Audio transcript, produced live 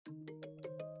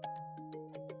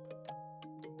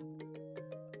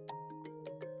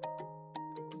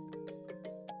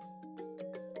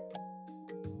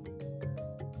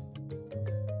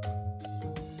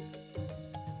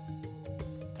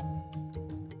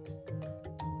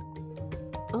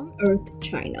Unearthed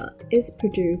China is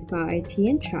produced by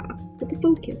Tiancha with a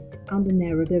focus on the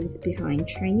narratives behind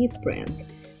Chinese brands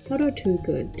that are too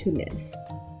good to miss.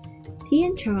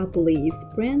 Tiancha believes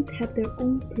brands have their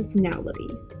own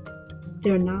personalities.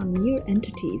 They're not mere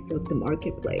entities of the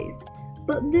marketplace,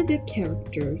 but vivid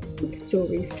characters with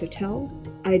stories to tell,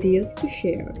 ideas to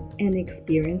share, and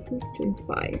experiences to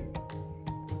inspire.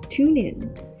 Tune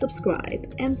in,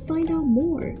 subscribe, and find out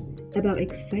more about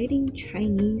exciting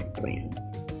Chinese brands.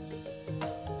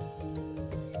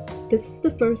 This is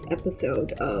the first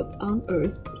episode of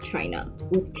Unearthed China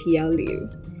with Tia Liu.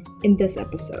 In this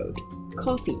episode,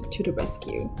 Coffee to the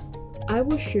Rescue, I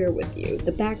will share with you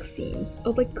the back scenes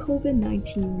of a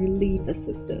COVID-19 relief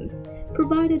assistance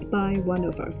provided by one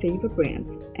of our favorite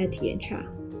brands at Tiancha,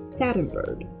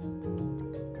 Saturnbird.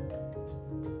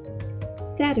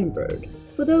 Saturnbird,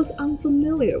 for those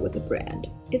unfamiliar with the brand,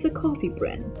 is a coffee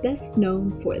brand best known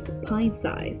for its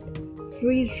pint-sized,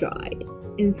 freeze-dried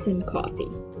instant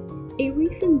coffee, a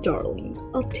recent darling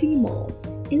of Tmall's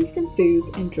instant foods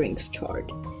and drinks chart.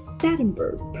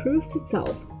 Saturnbird proves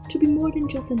itself to be more than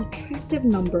just an attractive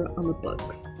number on the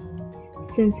books.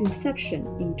 Since inception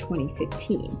in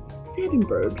 2015,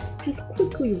 Saturnbird has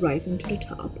quickly risen to the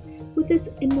top with its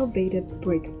innovative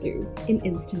breakthrough in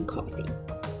instant coffee,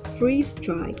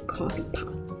 freeze-dried coffee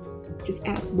pots. Just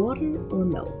add water or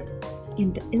milk,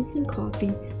 and the instant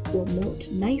coffee will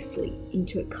melt nicely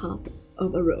into a cup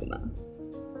of aroma.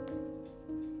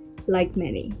 Like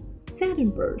many,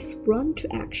 Saturnbird sprung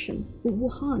to action when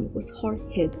Wuhan was hard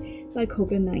hit by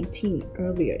COVID-19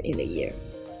 earlier in the year.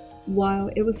 While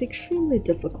it was extremely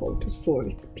difficult to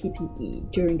source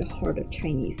PPE during the heart of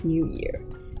Chinese New Year,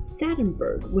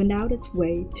 Saturnbird went out its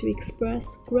way to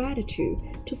express gratitude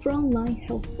to frontline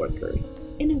health workers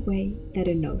in a way that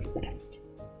it knows best: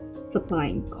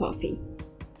 supplying coffee.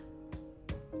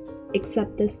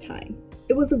 Except this time,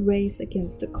 it was a race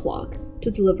against the clock to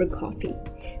deliver coffee,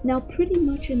 now pretty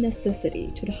much a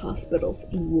necessity to the hospitals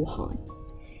in Wuhan.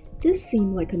 This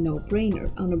seemed like a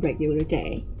no-brainer on a regular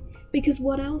day, because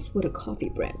what else would a coffee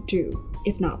brand do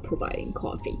if not providing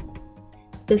coffee?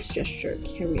 This gesture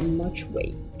carried much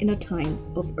weight in a time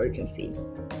of urgency.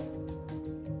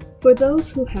 For those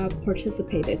who have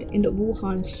participated in the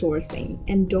Wuhan sourcing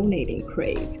and donating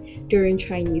craze during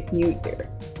Chinese New Year,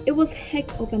 it was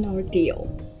heck of an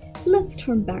ordeal. Let's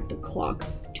turn back the clock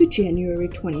to January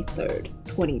 23rd,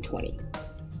 2020.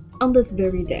 On this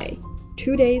very day,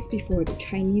 2 days before the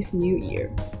Chinese New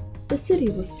Year, the city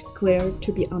was declared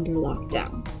to be under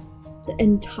lockdown. The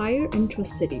entire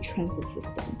intra-city transit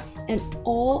system and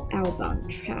all outbound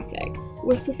traffic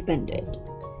were suspended.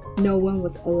 No one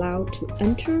was allowed to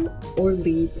enter or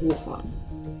leave Wuhan.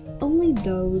 Only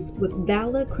those with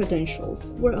valid credentials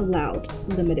were allowed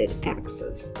limited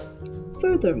access.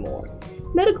 Furthermore,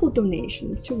 medical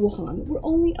donations to Wuhan were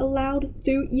only allowed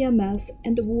through EMS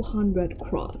and the Wuhan Red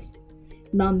Cross.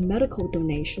 Non-medical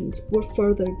donations were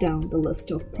further down the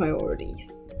list of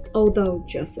priorities, although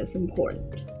just as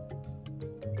important.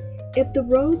 If the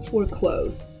roads were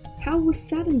closed, how would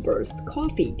Saturnbird's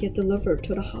coffee get delivered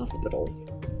to the hospitals?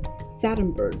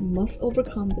 Saturnbird must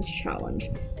overcome this challenge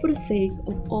for the sake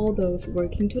of all those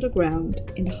working to the ground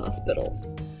in the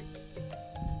hospitals.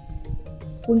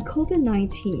 When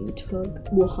COVID-19 took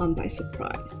Wuhan by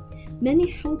surprise,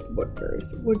 many health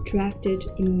workers were drafted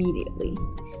immediately,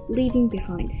 leaving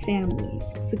behind families,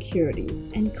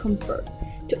 securities, and comfort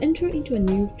to enter into a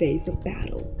new phase of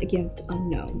battle against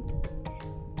unknown.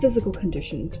 Physical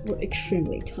conditions were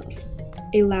extremely tough.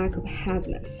 A lack of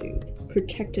hazmat suits,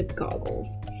 protective goggles,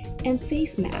 and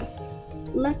face masks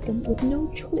left them with no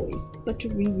choice but to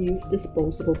reuse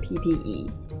disposable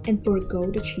PPE and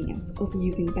forego the chance of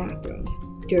using bathrooms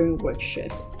during work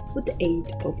shift with the aid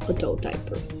of adult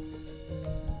diapers.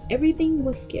 Everything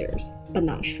was scarce, but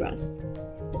not stress.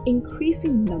 The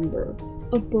increasing number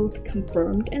of both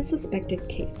confirmed and suspected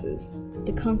cases,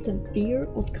 the constant fear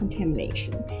of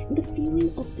contamination, and the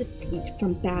feeling of defeat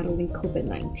from battling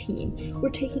COVID-19 were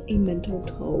taking a mental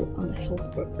toll on the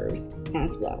health workers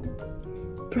as well.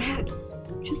 Perhaps,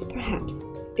 just perhaps,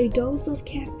 a dose of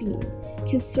caffeine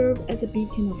can serve as a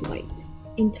beacon of light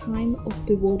in time of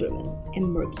bewilderment and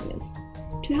murkiness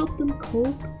to help them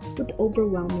cope with the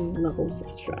overwhelming levels of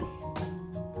stress.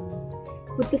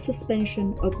 With the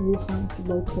suspension of Wuhan's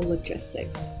local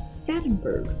logistics,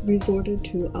 Saturnbird resorted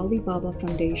to Alibaba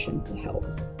Foundation for help.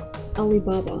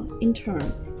 Alibaba, in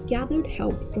turn, gathered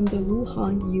help from the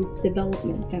Wuhan Youth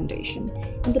Development Foundation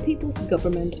and the People's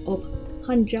Government of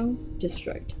Hanjiang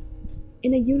District.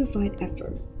 In a unified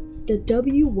effort, the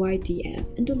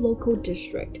WYDF and the local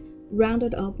district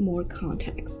rounded up more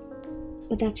contacts.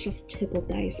 But that's just tip of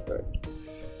the iceberg.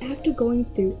 After going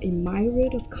through a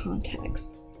myriad of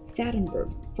contacts,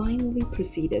 Saturnbird finally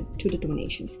proceeded to the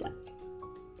donation steps.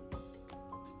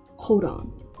 Hold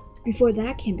on, before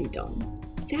that can be done,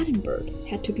 Saturnbird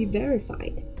had to be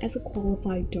verified as a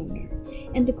qualified donor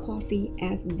and the coffee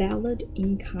as valid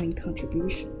in-kind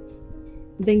contributions.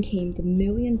 Then came the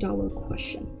million-dollar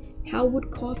question: how would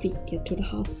coffee get to the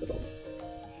hospitals?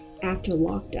 After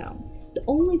lockdown, the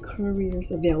only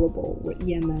couriers available were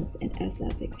EMS and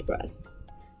SF Express,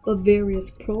 but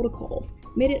various protocols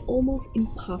made it almost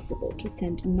impossible to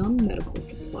send non-medical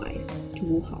supplies to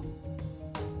Wuhan.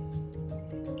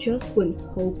 Just when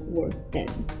hope wore thin,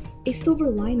 a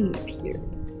silver lining appeared.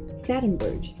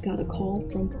 Saturnbird just got a call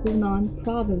from Hunan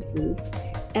Province's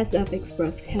SF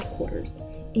Express headquarters,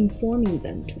 informing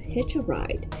them to hitch a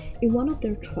ride in one of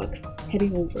their trucks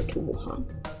heading over to Wuhan.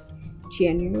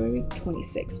 January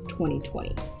 26,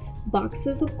 2020,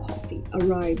 boxes of coffee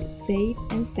arrived safe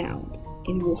and sound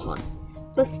in Wuhan,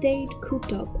 but stayed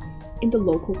cooped up in the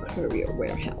local courier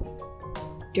warehouse.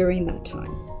 During that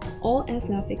time, all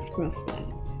SF Express staff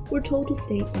were told to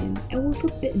stay in and were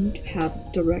forbidden to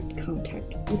have direct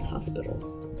contact with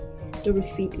hospitals. The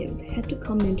recipients had to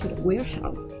come into the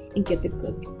warehouse and get the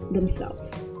goods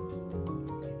themselves.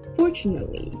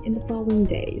 Fortunately, in the following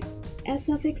days,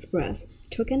 SF Express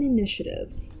took an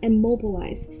initiative and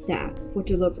mobilized staff for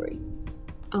delivery.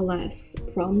 Alas,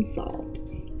 problem solved,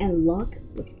 and luck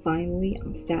was finally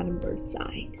on Saturnbird's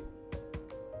side.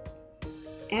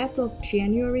 As of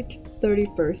January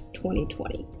 31st,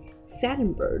 2020,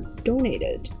 Saturnbird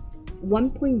donated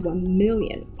 1.1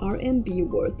 million RMB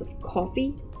worth of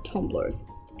coffee, tumblers,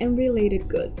 and related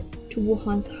goods to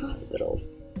Wuhan's hospitals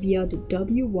via the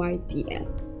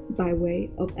WYDF by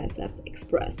way of SF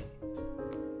Express.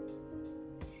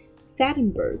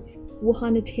 Saturnbird's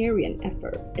Wuhanitarian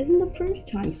effort isn't the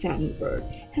first time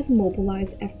Saturnbird has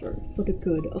mobilized effort for the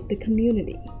good of the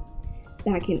community.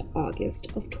 Back in August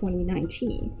of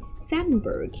 2019,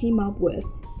 Saturnbird came up with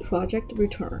Project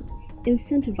Return,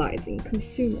 incentivizing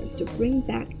consumers to bring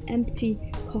back empty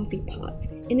coffee pots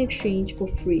in exchange for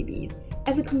freebies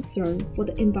as a concern for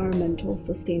the environmental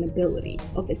sustainability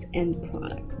of its end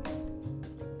products.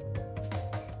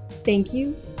 Thank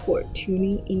you for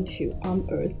tuning into On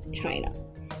Earth China.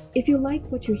 If you like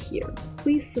what you hear,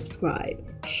 please subscribe,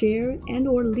 share,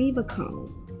 and/or leave a comment.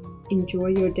 Enjoy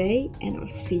your day, and I'll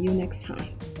see you next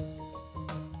time.